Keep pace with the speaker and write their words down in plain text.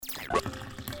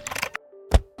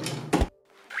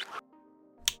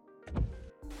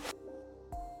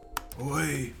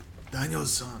Oi,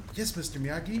 Daniel-san. Yes, Mr.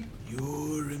 Miyagi?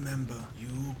 You remember,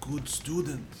 you good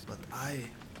student, but I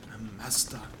am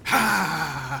master.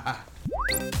 Ha!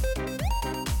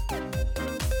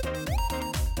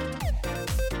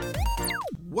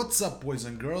 What's up, boys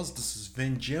and girls? This is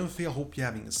Vin Gianfi. I hope you're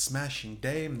having a smashing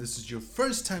day. And this is your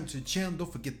first time to the channel,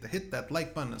 don't forget to hit that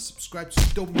like button and subscribe so you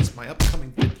don't miss my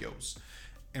upcoming videos.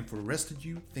 And for the rest of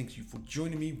you, thank you for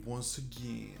joining me once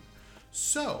again.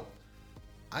 So,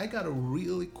 I got a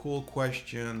really cool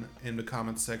question in the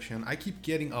comment section. I keep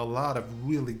getting a lot of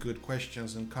really good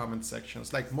questions in comment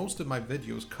sections. Like most of my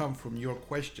videos come from your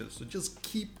questions, so just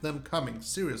keep them coming,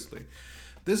 seriously.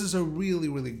 This is a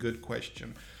really good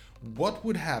question. What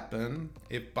would happen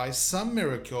if by some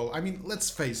miracle, I mean, let's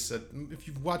face it, if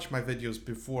you've watched my videos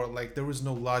before, like there is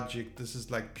no logic, this is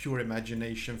like pure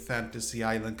imagination, fantasy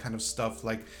island kind of stuff,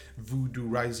 like voodoo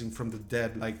rising from the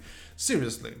dead, like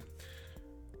seriously.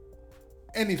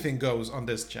 Anything goes on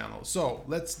this channel. So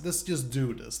let's just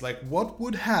do this. Like, what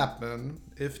would happen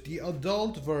if the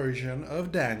adult version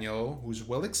of Daniel, who's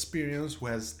well experienced, who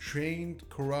has trained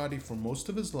karate for most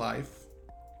of his life,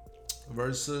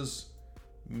 versus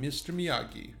Mr.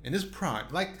 Miyagi in his prime?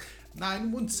 Like, I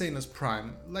wouldn't say in his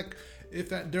prime. Like, if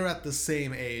they're at the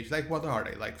same age, like what are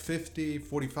they? Like 50,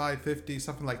 45, 50,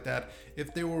 something like that.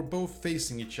 If they were both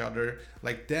facing each other,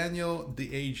 like Daniel,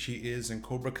 the age he is in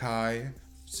Cobra Kai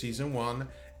Season 1,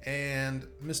 and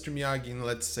Mr. Miyagi in,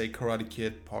 let's say, Karate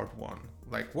Kid Part 1.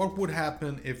 Like, what would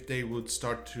happen if they would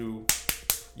start to,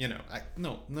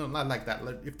 no, not like that.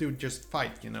 Like, if they would just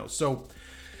fight, So,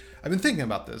 I've been thinking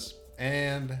about this,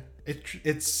 and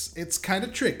it's kind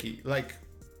of tricky. Like,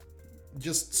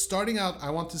 just starting out, I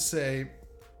want to say,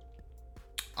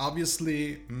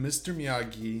 obviously, Mr.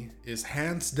 Miyagi is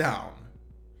hands down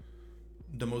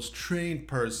the most trained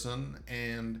person,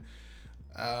 and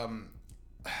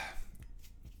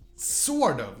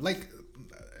sort of like,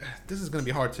 this is gonna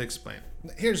be hard to explain.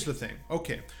 Here's the thing.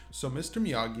 Okay, so Mr.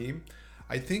 Miyagi,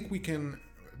 I think we can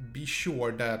be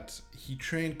sure that he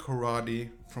trained karate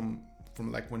from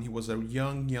like when he was a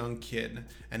young kid,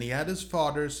 and he had his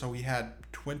father, so he had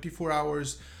 24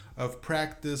 hours of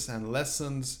practice and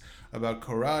lessons about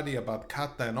karate, about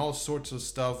kata and all sorts of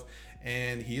stuff,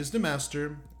 and he is the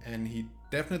master, and he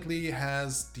definitely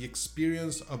has the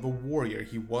experience of a warrior.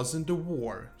 He was in the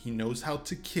war. He knows how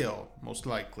to kill, most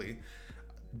likely.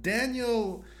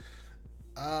 Daniel,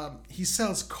 he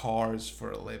sells cars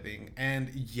for a living,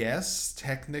 and yes,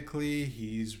 technically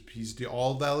he's the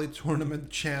All Valley Tournament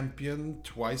champion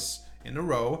twice in a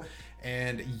row,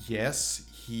 and yes,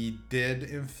 he did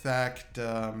in fact,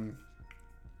 it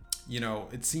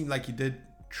seemed like he did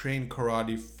train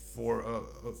karate for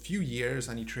a few years,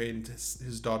 and he trained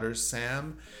his daughter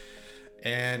Sam,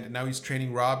 and now he's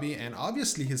training Robbie, and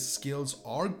obviously his skills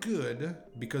are good,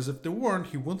 because if they weren't,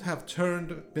 he wouldn't have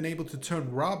been able to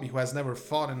turn Robbie, who has never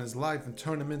fought in his life, and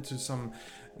turn him into some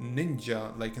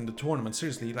ninja like in the tournament.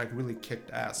 Seriously, he like really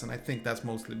kicked ass, and I think that's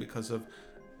mostly because of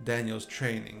Daniel's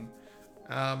training.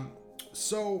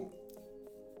 So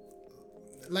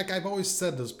like I've always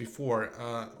said this before,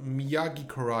 Miyagi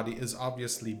karate is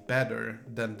obviously better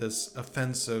than this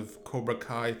offensive Cobra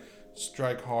Kai,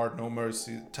 strike hard, no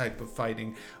mercy type of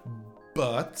fighting.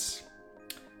 But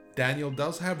Daniel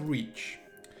does have reach.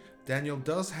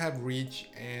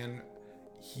 And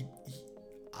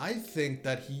I think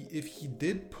that if he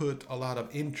did put a lot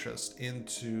of interest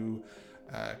into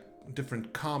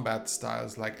different combat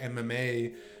styles like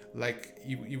MMA, like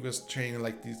he was training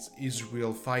like these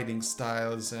Israel fighting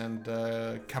styles and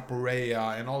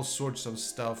capoeira and all sorts of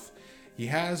stuff. He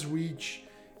has reach.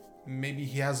 Maybe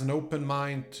he has an open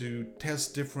mind to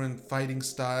test different fighting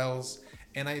styles.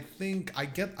 And I think I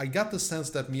got the sense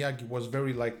that Miyagi was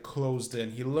very like closed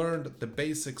in. He learned the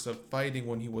basics of fighting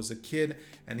when he was a kid,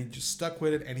 and he just stuck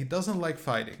with it. And he doesn't like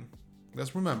fighting.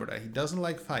 Let's remember that. He doesn't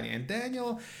like fighting. And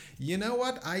Daniel, you know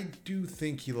what? I do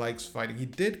think he likes fighting. He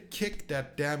did kick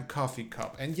that damn coffee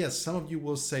cup. And yes, some of you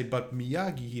will say, but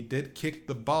Miyagi, he did kick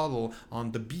the bottle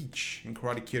on the beach in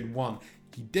Karate Kid 1.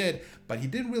 He did, but he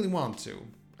didn't really want to.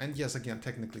 And yes, again,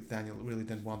 technically Daniel really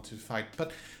didn't want to fight.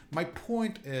 But my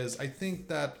point is, I think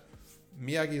that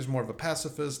Miyagi is more of a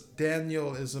pacifist.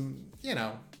 Daniel is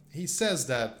he says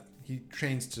that he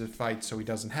trains to fight so he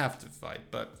doesn't have to fight,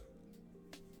 but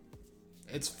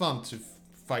it's fun to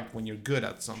fight when you're good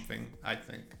at something, I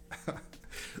think.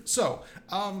 So,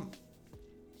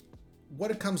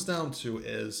 what it comes down to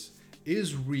is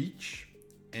reach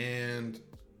and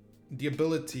the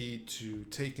ability to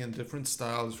take in different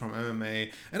styles from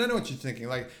MMA. And I know what you're thinking,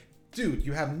 like, dude,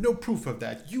 you have no proof of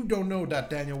that. You don't know that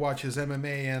Daniel watches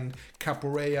MMA and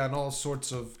capoeira and all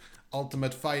sorts of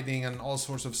Ultimate Fighting and all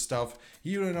sorts of stuff.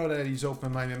 You don't know that he's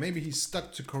open-minded. Maybe he's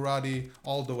stuck to karate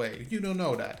all the way. You don't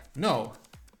know that. No,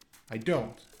 I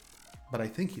don't. But I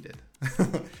think he did.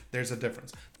 There's a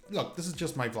difference. Look, this is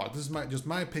just my vlog. This is just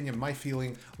my opinion, my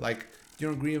feeling. Like, you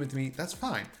don't agree with me, that's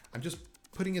fine. I'm just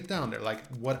putting it down there. Like,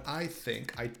 what I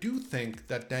think. I do think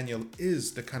that Daniel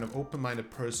is the kind of open-minded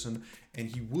person, and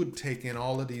he would take in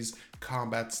all of these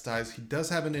combat styles. He does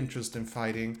have an interest in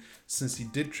fighting, since he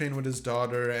did train with his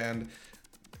daughter, and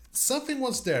something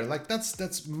was there. Like,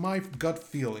 that's my gut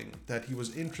feeling, that he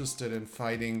was interested in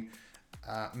fighting.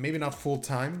 Maybe not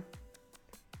full-time,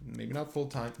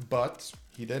 but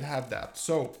he did have that.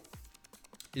 So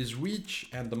is reach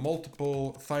and the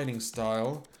multiple fighting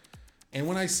style. And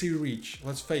when I see reach,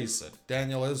 let's face it,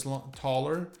 Daniel is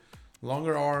taller,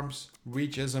 longer arms.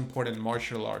 Reach is important in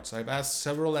martial arts. I've asked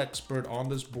several experts on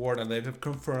this board, and they have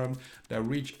confirmed that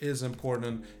reach is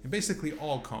important in basically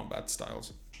all combat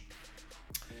styles.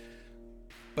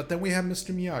 But then we have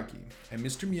Mr. Miyagi, and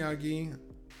Mr. Miyagi,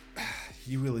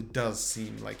 he really does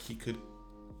seem like he could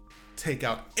take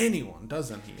out anyone,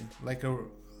 doesn't he? Like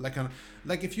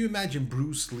if you imagine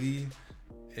Bruce Lee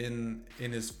in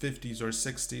his 50s or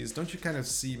 60s, don't you kind of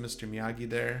see Mr. Miyagi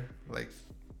there? Like,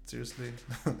 seriously?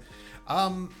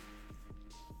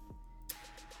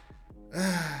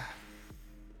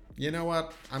 You know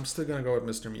what? I'm still gonna go with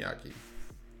Mr. Miyagi.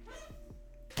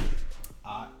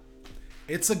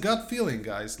 It's a gut feeling,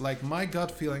 guys. Like, my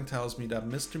gut feeling tells me that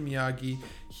Mr. Miyagi,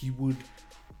 he would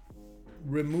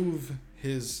remove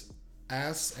his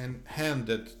ass and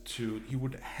he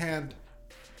would hand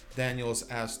Daniel's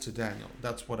ass to Daniel.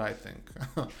 That's what I think.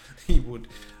 He would,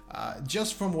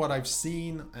 just from what I've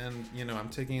seen, and I'm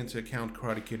taking into account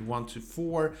Karate Kid 1 to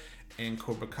 4 and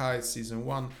Cobra Kai season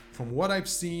 1. From what I've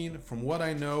seen, from what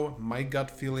I know, my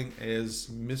gut feeling is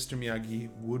Mr. Miyagi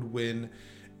would win,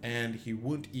 and he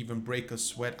wouldn't even break a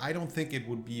sweat. I don't think it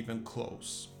would be even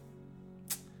close.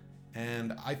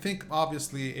 And I think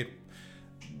obviously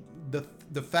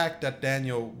the fact that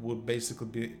Daniel would basically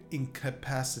be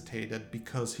incapacitated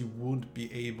because he wouldn't be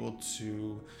able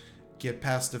to get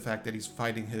past the fact that he's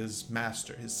fighting his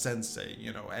master, his sensei,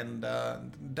 and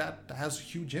that has a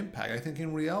huge impact, I think,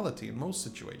 in reality, in most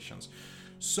situations.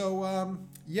 So,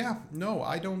 yeah, no,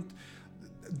 I don't.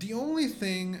 The only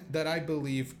thing that I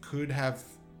believe could have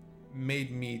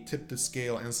made me tip the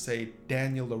scale and say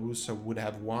Daniel LaRusso would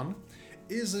have won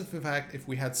is if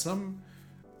we had some.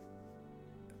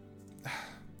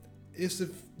 Is if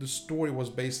the story was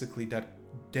basically that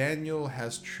Daniel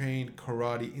has trained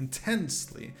karate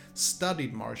intensely,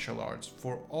 studied martial arts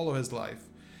for all of his life.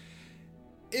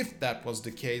 If that was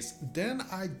the case, then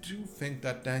I do think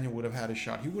that Daniel would have had a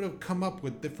shot. He would have come up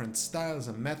with different styles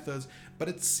and methods, but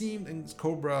it seemed in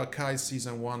Cobra Kai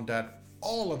season 1 that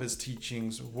all of his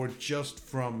teachings were just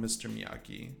from Mr.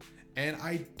 Miyagi. And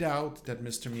I doubt that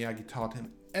Mr. Miyagi taught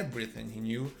him everything he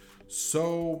knew,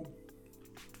 so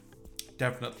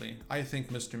definitely, I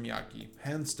think Mr. Miyagi,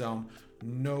 hands down,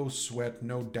 no sweat,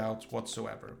 no doubts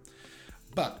whatsoever.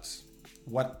 But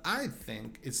what I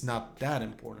think is not that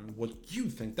important. What you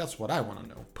think, that's what I want to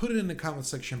know. Put it in the comment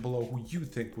section below who you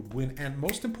think would win, and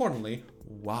most importantly,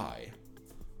 why.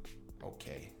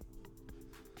 Okay.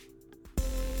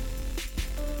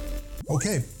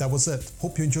 Okay, that was it.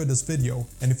 Hope you enjoyed this video.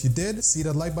 And if you did, see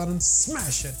that like button,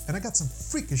 smash it. And I got some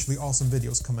freakishly awesome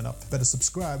videos coming up. Better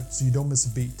subscribe so you don't miss a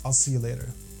beat. I'll see you later.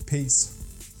 Peace.